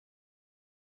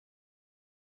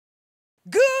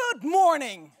Good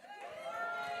morning.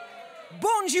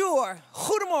 Bonjour.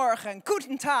 Goedemorgen.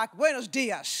 Guten Tag. Buenos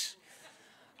dias.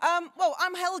 Well,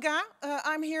 I'm Helga.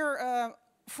 I'm here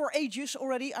for ages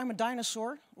already. I'm a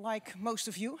dinosaur, like most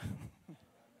of you.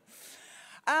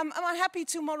 I'm happy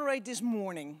to moderate this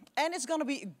morning, and it's going to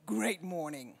be a great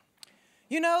morning.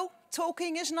 You know,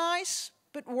 talking is nice,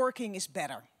 but working is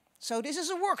better. So this is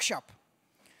a workshop.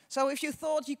 So if you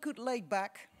thought you could lay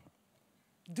back,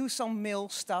 do some mill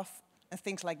stuff and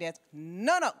things like that,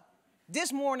 no.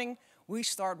 This morning we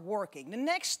start working. The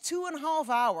next 2.5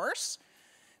 hours,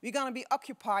 we're going to be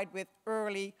occupied with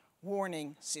early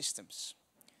warning systems.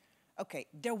 Okay,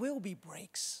 there will be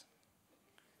breaks.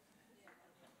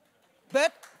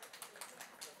 But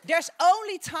there's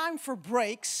only time for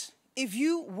breaks if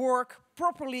you work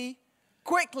properly,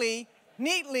 quickly,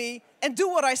 neatly, and do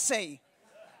what I say.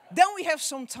 Then we have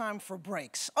some time for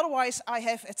breaks. Otherwise, I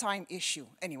have a time issue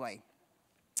anyway.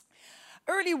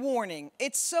 Early warning.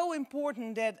 It's so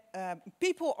important that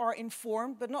people are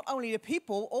informed, but not only the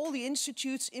people, all the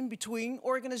institutes in between,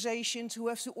 organizations who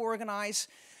have to organize,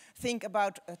 think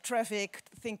about traffic,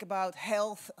 think about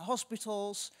health,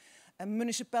 hospitals,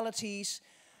 municipalities,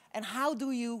 and how do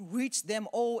you reach them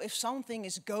all if something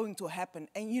is going to happen?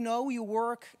 And you know, you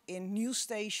work in news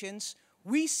stations,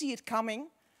 we see it coming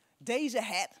days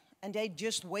ahead, and they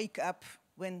just wake up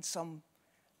when some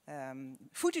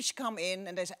footage come in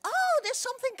and they say, oh, there's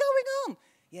something going on.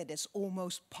 Yeah, that's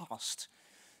almost past.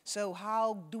 So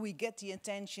how do we get the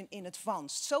attention in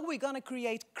advance? So we're going to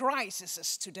create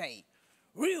crises today,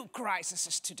 real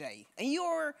crises today. And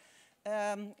you're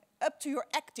up to your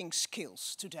acting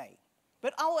skills today.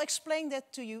 But I'll explain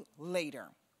that to you later.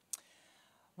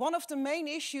 One of the main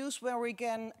issues where we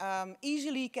can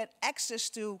easily get access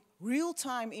to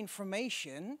real-time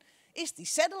information is the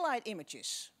satellite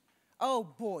images. Oh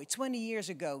boy, 20 years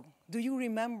ago, do you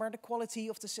remember the quality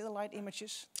of the satellite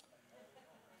images?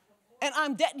 And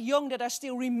I'm that young that I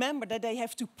still remember that they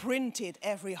have to print it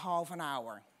every half an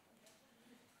hour.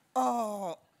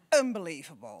 Oh,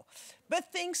 unbelievable.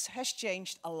 But things has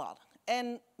changed a lot.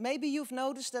 And maybe you've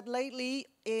noticed that lately,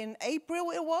 in April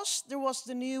there was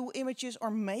the new images, or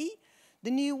May,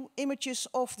 the new images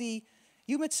of the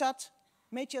EUMETSAT,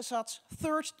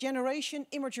 third generation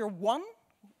Imager 1,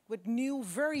 with new,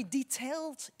 very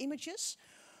detailed images.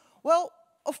 Well,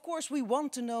 of course, we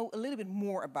want to know a little bit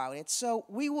more about it. So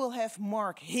we will have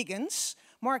Mark Higgins.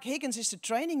 Mark Higgins is the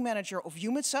training manager of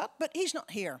EUMETSAT, but he's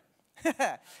not here.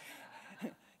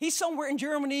 He's somewhere in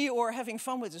Germany or having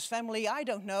fun with his family, I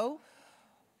don't know.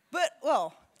 But,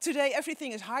 well, today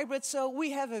everything is hybrid, so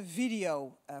we have a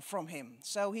video from him.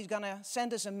 So he's going to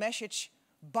send us a message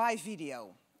by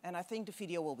video. And I think the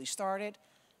video will be started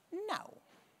now.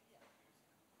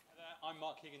 I'm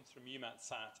Mark Higgins from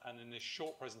EUMETSAT, and in this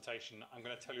short presentation, I'm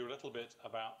going to tell you a little bit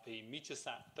about the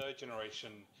METEOSAT third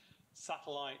generation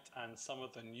satellite and some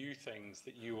of the new things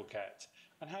that you will get,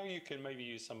 and how you can maybe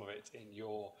use some of it in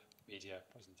your media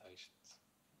presentations.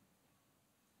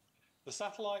 The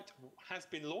satellite has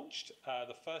been launched,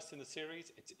 the first in the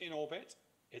series. It's in orbit,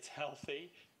 it's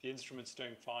healthy, the instrument's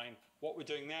doing fine. What we're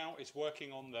doing now is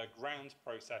working on the ground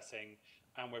processing,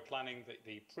 and we're planning that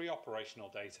the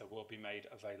pre-operational data will be made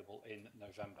available in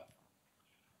November.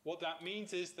 What that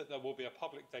means is that there will be a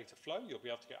public data flow. You'll be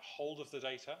able to get hold of the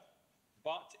data,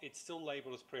 but it's still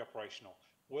labeled as pre-operational.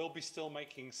 We'll be still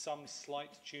making some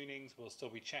slight tunings, we'll still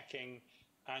be checking,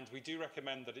 and we do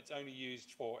recommend that it's only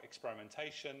used for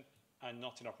experimentation and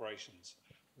not in operations.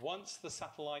 Once the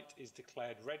satellite is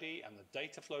declared ready and the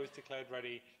data flow is declared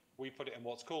ready, we put it in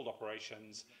what's called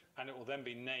operations, and it will then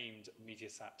be named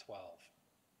METEOSAT 12.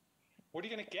 What are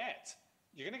you going to get?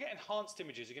 You're going to get enhanced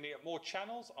images. You're going to get more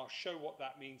channels. I'll show what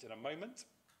that means in a moment.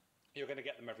 You're going to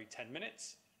get them every 10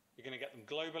 minutes. You're going to get them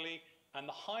globally. And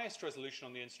the highest resolution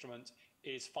on the instrument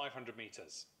is 500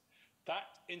 meters.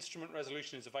 That instrument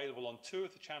resolution is available on 2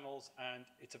 of the channels, and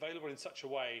it's available in such a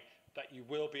way that you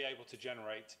will be able to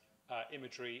generate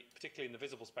imagery, particularly in the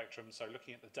visible spectrum, so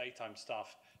looking at the daytime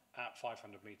stuff at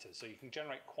 500 meters. So you can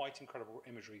generate quite incredible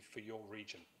imagery for your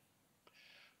region.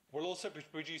 We'll also be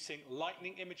producing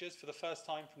lightning images for the first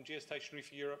time from geostationary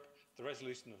for Europe. The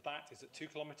resolution of that is at 2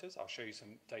 kilometers. I'll show you some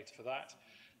data for that.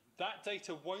 That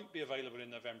data won't be available in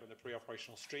November in the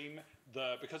pre-operational stream.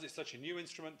 Because it's such a new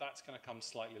instrument, that's going to come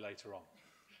slightly later on.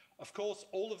 Of course,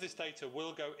 all of this data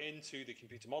will go into the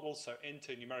computer models, so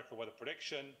into numerical weather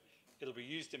prediction. It'll be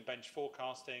used in bench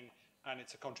forecasting, and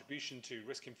it's a contribution to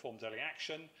risk-informed early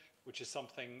action, which is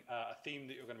something, a theme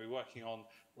that you're going to be working on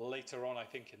later on, I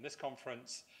think, in this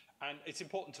conference. And it's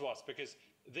important to us because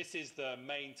this is the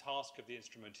main task of the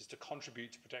instrument, is to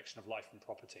contribute to protection of life and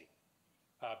property,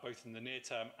 both in the near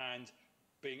term and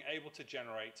being able to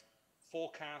generate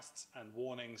forecasts and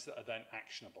warnings that are then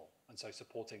actionable, and so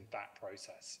supporting that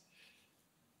process.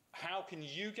 How can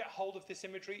you get hold of this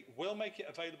imagery? We'll make it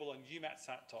available on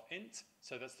EUMETSAT.int,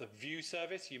 so that's the view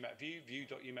service, view,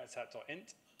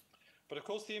 view.eumetsat.int. But of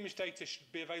course, the image data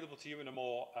should be available to you in a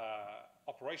more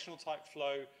operational type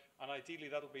flow, and ideally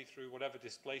that'll be through whatever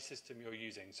display system you're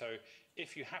using. So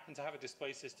if you happen to have a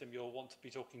display system, you'll want to be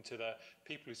talking to the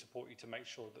people who support you to make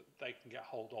sure that they can get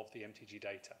hold of the MTG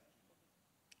data.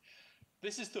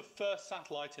 This is the first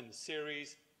satellite in the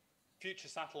series. Future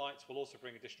satellites will also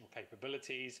bring additional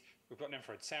capabilities. We've got an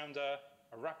infrared sounder,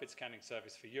 a rapid scanning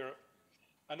service for Europe,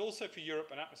 and also for Europe,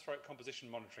 an atmospheric composition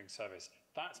monitoring service.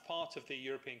 That's part of the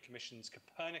European Commission's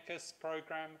Copernicus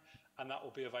program, and that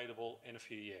will be available in a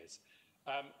few years.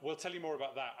 We'll tell you more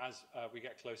about that as we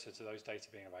get closer to those data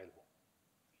being available.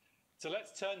 So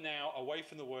let's turn now away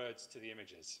from the words to the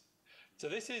images. So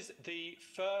this is the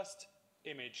first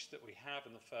image that we have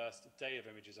in the first day of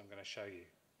images I'm going to show you.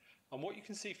 And what you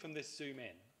can see from this zoom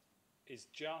in is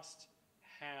just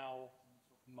how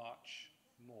much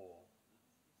more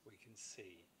we can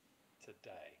see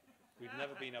today. We've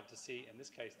never been able to see, in this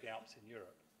case, the Alps in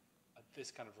Europe at this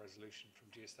kind of resolution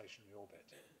from geostationary orbit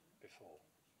before.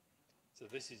 So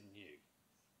this is new.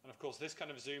 And of course, this kind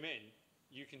of zoom in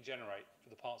you can generate for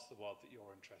the parts of the world that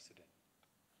you're interested in.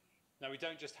 Now, we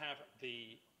don't just have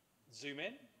the zoom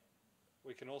in,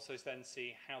 we can also then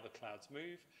see how the clouds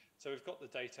move. So we've got the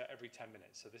data every 10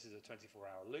 minutes. So this is a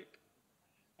 24-hour loop.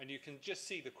 And you can just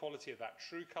see the quality of that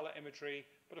true color imagery,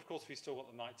 but of course we've still got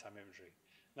the nighttime imagery.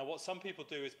 Now what some people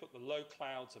do is put the low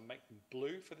clouds and make them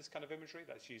blue for this kind of imagery.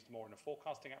 That's used more in a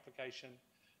forecasting application.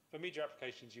 For media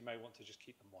applications, you may want to just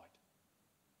keep them white.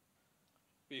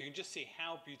 But you can just see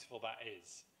how beautiful that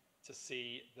is to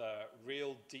see the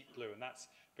real deep blue, and that's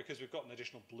because we've got an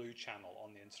additional blue channel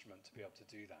on the instrument to be able to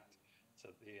do that. So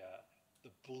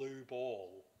the blue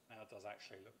ball now does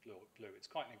actually look blue. It's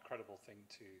quite an incredible thing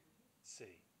to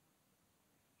see.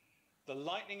 The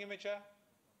lightning imager,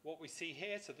 what we see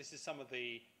here, so this is some of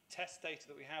the test data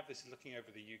that we have. This is looking over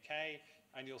the UK,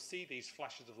 and you'll see these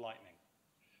flashes of lightning.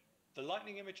 The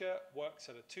lightning imager works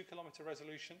at a 2-kilometer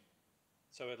resolution,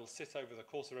 so it'll sit over the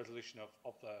coarser resolution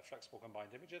of the flexible combined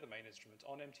imager, the main instrument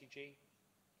on MTG,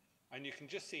 and you can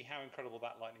just see how incredible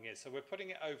that lightning is. So we're putting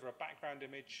it over a background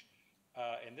image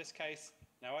in this case.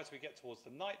 Now as we get towards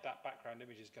the night, that background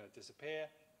image is going to disappear,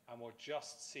 and we'll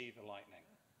just see the lightning.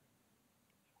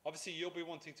 Obviously, you'll be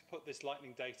wanting to put this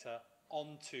lightning data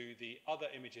onto the other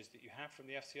images that you have from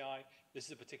the FCI. This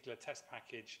is a particular test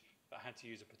package that had to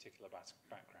use a particular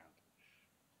background.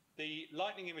 The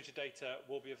lightning imager data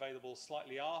will be available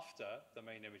slightly after the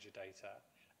main imager data,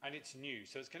 and it's new.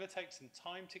 So it's going to take some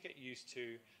time to get used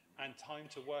to and time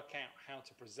to work out how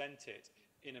to present it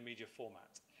in a media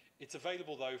format. It's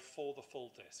available, though, for the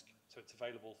full disk. So it's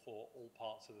available for all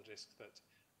parts of the disk that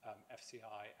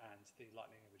FCI and the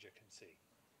lightning imager can see.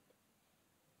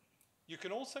 You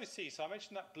can also see, so I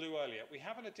mentioned that blue earlier, we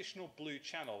have an additional blue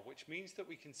channel, which means that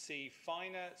we can see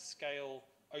finer scale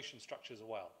ocean structures as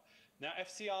well. Now,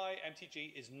 FCI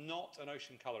MTG is not an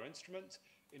ocean color instrument.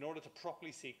 In order to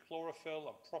properly see chlorophyll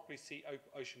and properly see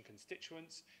ocean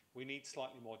constituents, we need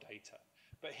slightly more data.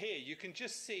 But here, you can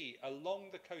just see along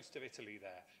the coast of Italy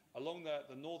there, along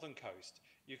the northern coast,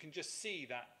 you can just see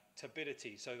that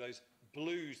turbidity, so those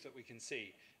blues that we can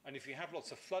see. And if you have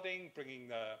lots of flooding, bringing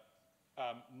the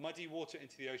muddy water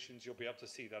into the oceans, you'll be able to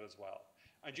see that as well.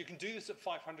 And you can do this at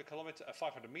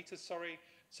 500 meters,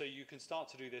 so you can start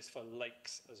to do this for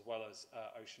lakes as well as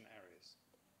ocean areas.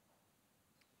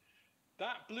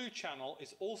 That blue channel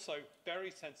is also very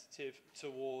sensitive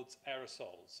towards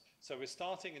aerosols. So we're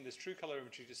starting in this true color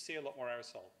imagery to see a lot more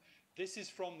aerosol. This is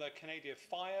from the Canadian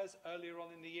fires earlier on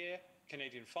in the year,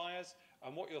 Canadian fires,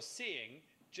 and what you're seeing,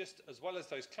 just as well as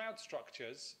those cloud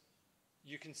structures,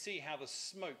 you can see how the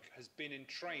smoke has been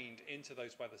entrained into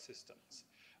those weather systems.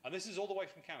 And this is all the way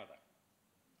from Canada.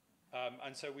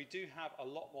 And so we do have a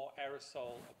lot more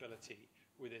aerosol ability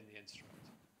within the instrument.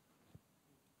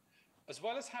 As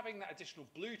well as having that additional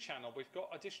blue channel, we've got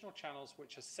additional channels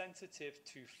which are sensitive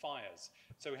to fires.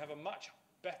 So we have a much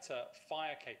better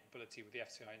fire capability with the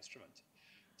FCI instrument.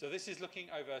 So this is looking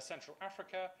over Central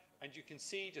Africa, and you can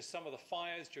see just some of the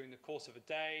fires during the course of a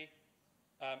day.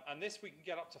 And this we can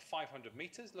get up to 500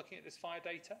 meters looking at this fire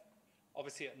data.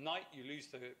 Obviously at night you lose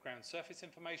the ground surface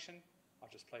information. I'll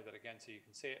just play that again so you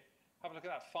can see it. Have a look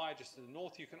at that fire just to the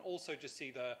north. You can also just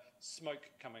see the smoke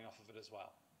coming off of it as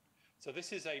well. So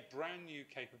this is a brand new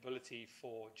capability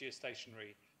for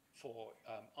geostationary for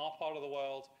our part of the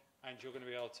world, and you're going to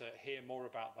be able to hear more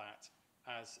about that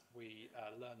as we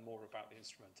learn more about the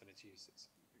instrument and its uses.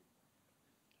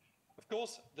 Of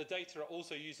course, the data are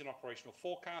also used in operational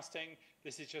forecasting.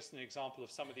 This is just an example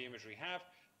of some of the imagery we have.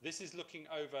 This is looking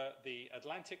over the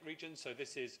Atlantic region, so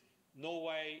this is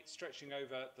Norway stretching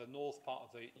over the north part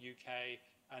of the UK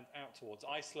and out towards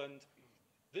Iceland.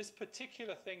 This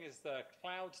particular thing is the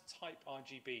cloud type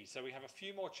RGB. So we have a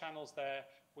few more channels there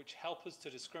which help us to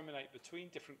discriminate between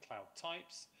different cloud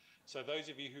types. So those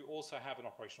of you who also have an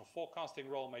operational forecasting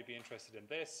role may be interested in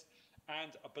this.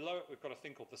 And below it, we've got a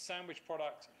thing called the sandwich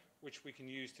product, which we can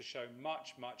use to show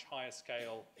much, much higher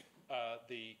scale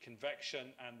the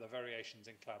convection and the variations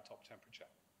in cloud top temperature.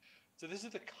 So this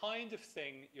is the kind of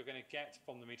thing you're going to get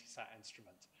from the METISAT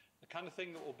instrument, the kind of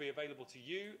thing that will be available to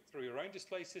you through your own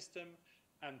display system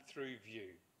and through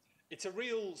View. It's a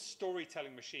real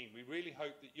storytelling machine. We really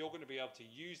hope that you're going to be able to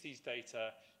use these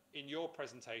data in your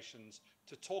presentations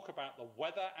to talk about the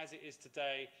weather as it is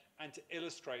today and to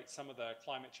illustrate some of the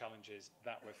climate challenges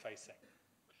that we're facing.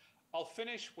 I'll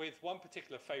finish with one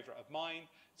particular favorite of mine.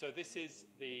 So this is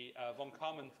the Von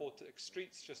Karman-Vortex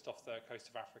streets just off the coast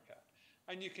of Africa.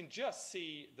 And you can just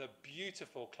see the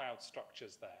beautiful cloud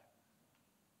structures there.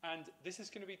 And this is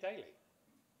going to be daily.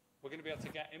 We're going to be able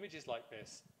to get images like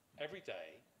this every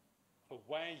day for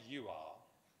where you are,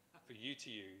 for you to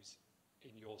use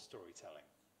in your storytelling.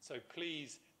 So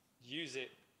please use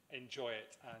it, enjoy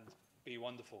it, and be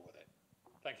wonderful with it.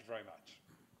 Thank you very much.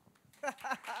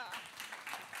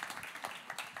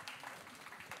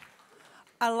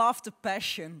 I love the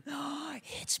passion. Oh,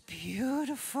 it's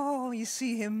beautiful. You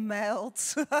see him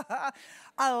melt.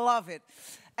 I love it.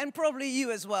 And probably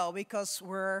you as well, because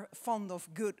we're fond of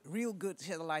good, real good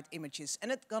satellite images.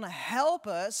 And it's going to help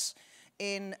us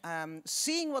in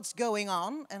seeing what's going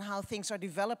on and how things are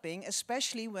developing,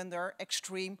 especially when there are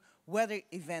extreme weather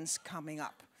events coming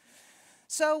up.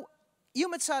 So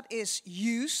EUMETSAT is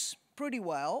used pretty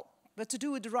well, but to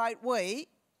do it the right way,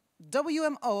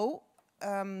 WMO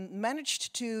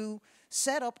managed to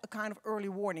set up a kind of early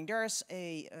warning. There's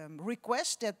a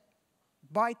request that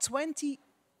by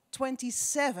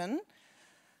 2027,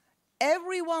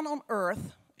 everyone on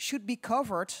Earth should be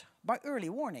covered by early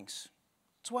warnings.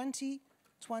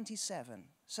 2027.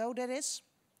 So that is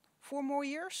 4 more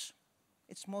years.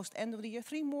 It's most end of the year,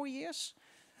 3 more years.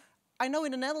 I know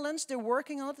in the Netherlands they're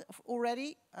working on it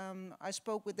already. I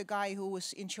spoke with the guy who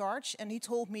was in charge, and he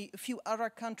told me a few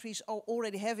other countries are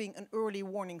already having an early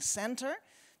warning center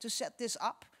to set this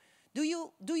up. Do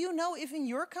you know if in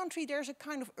your country there's a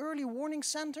kind of early warning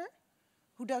center?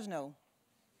 Who does know?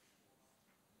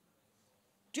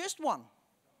 Just one.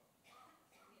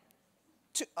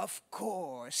 Of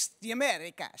course, the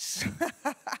Americas.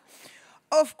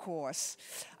 Of course.